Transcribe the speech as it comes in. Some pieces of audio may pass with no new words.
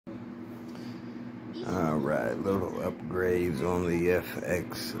Alright, little upgrades on the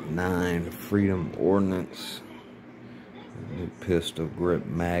FX-9 Freedom Ordnance. New pistol grip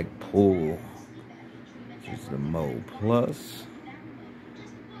Magpull, which is the Moe Plus.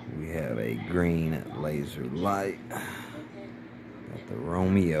 We have a green Laserlyte. Got the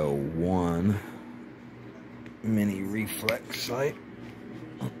Romeo 1 mini reflex sight.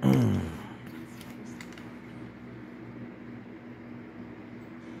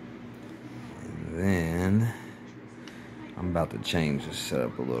 Then I'm about to change the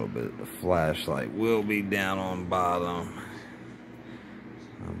setup a little bit. The flashlight will be down on bottom.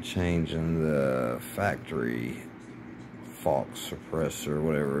 I'm changing the factory fault suppressor,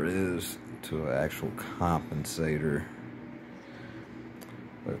 whatever it is, to an actual compensator.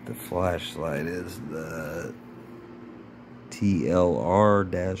 But the flashlight is the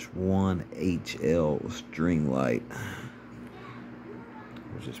TLR-1HL Streamlight,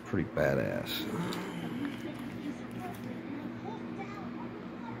 which is pretty badass.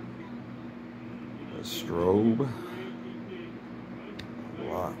 The strobe,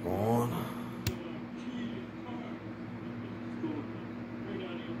 lock on,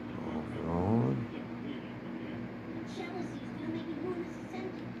 off and on,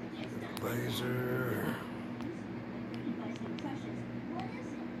 laser,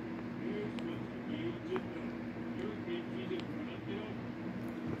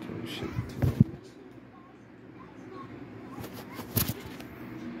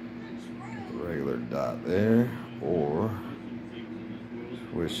 regular dot there, or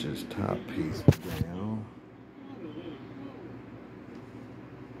switch this top piece down.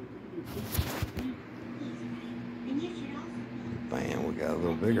 Bam, we got a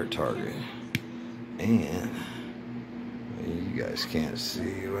little bigger target. And you guys can't see,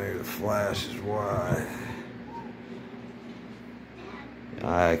 maybe the flash is wide.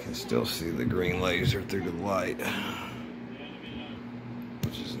 I can still see the green laser through the light,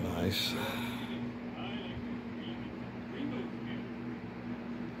 which is nice.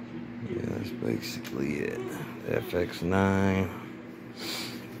 Yeah, that's basically it. FX-9.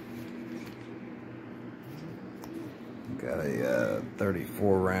 Got a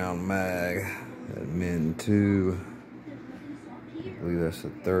 34 round mag at Min 2. I believe that's a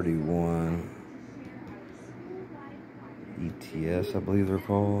 31 ETS, I believe they're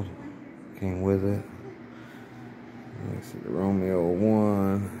called. Came with it. Next to the Romeo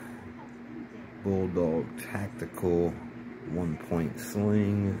 1 Bulldog Tactical 1-point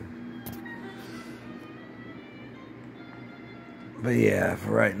sling. But yeah,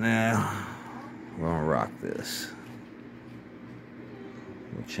 for right now, we're gonna rock this.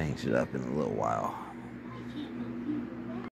 We'll change it up in a little while.